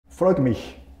Follow me.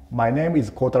 My name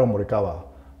is Kotaro Morikawa.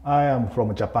 I am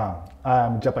from Japan. I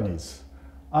am Japanese.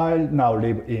 I now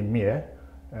live in Mie.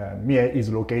 Mie is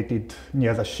located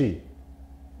near the sea.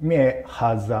 Mie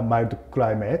has a mild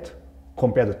climate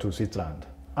compared to Switzerland.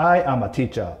 I am a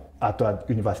teacher at a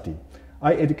university.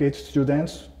 I educate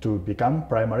students to become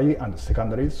primary and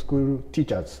secondary school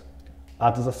teachers,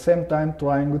 at the same time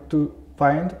trying to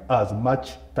find as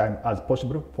much time as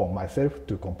possible for myself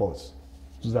to compose.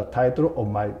 The title of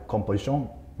my composition,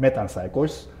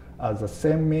 metempsychosis, has the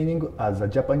same meaning as the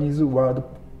Japanese word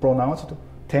pronounced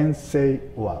tensei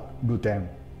or ruten.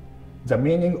 The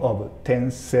meaning of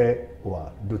tensei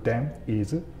or ruten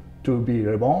is to be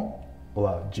reborn,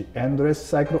 or the endless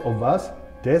cycle of birth,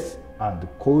 death, and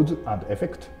cause and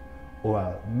effect,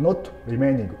 or not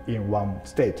remaining in one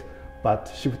state,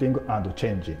 but shifting and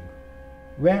changing.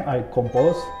 When I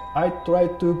compose, I try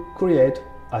to create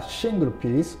a single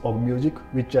piece of music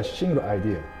with a single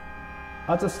idea.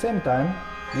 At the same time,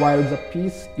 while the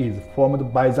piece is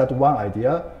formed by that one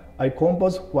idea, I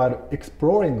compose while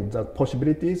exploring the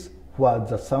possibilities for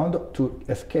the sound to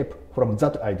escape from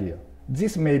that idea.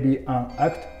 This may be an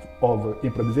act of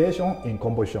improvisation in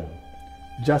composition,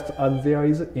 just as there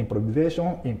is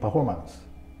improvisation in performance.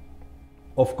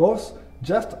 Of course,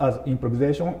 just as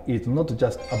improvisation is not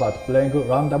just about playing a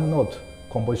random note,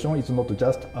 composition is not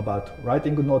just about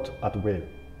writing a note at will.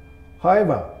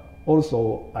 However,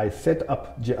 also I set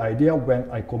up the idea when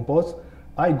I compose.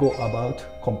 I go about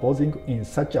composing in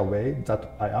such a way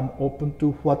that I am open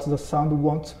to what the sound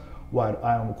wants while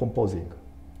I am composing.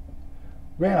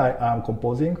 When I am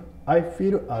composing, I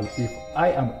feel as if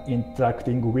I am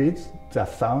interacting with the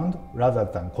sound rather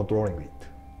than controlling it.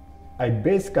 I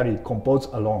basically compose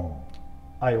alone.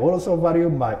 I also value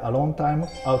my alone time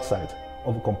outside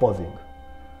of composing.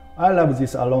 I love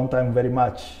this alone time very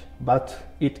much, but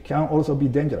it can also be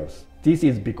dangerous. This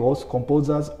is because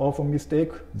composers often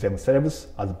mistake themselves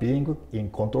as being in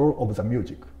control of the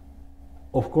music.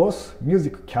 Of course,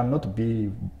 music cannot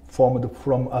be formed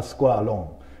from a score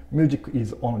alone. Music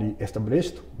is only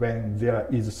established when there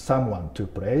is someone to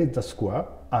play the score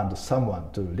and someone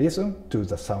to listen to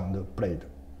the sound played.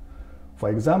 For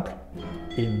example,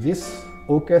 in this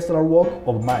orchestral work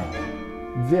of mine,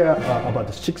 there are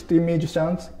about 60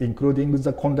 musicians, including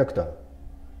the conductor.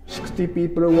 60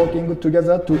 people working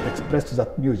together to express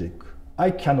that music.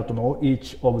 I cannot know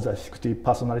each of the 60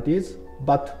 personalities,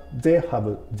 but they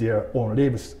have their own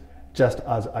lives, just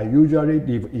as I usually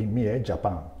live in Mie,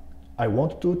 Japan. I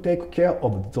want to take care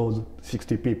of those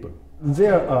 60 people.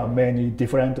 There are many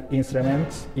different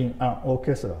instruments in an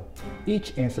orchestra.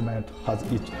 Each instrument has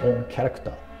its own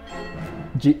character.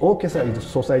 The orchestra is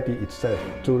society itself.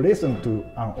 To listen to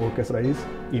an orchestra is,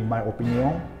 in my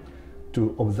opinion,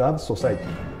 to observe society.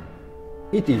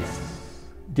 It is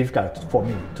difficult for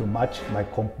me to match my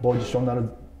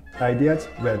compositional ideas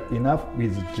well enough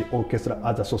with the orchestra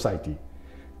as a society.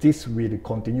 This will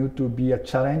continue to be a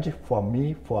challenge for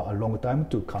me for a long time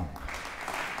to come.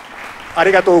 あ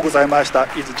りがとうございました。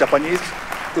Is Japanese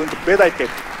und bedeutet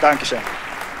Dankeschön.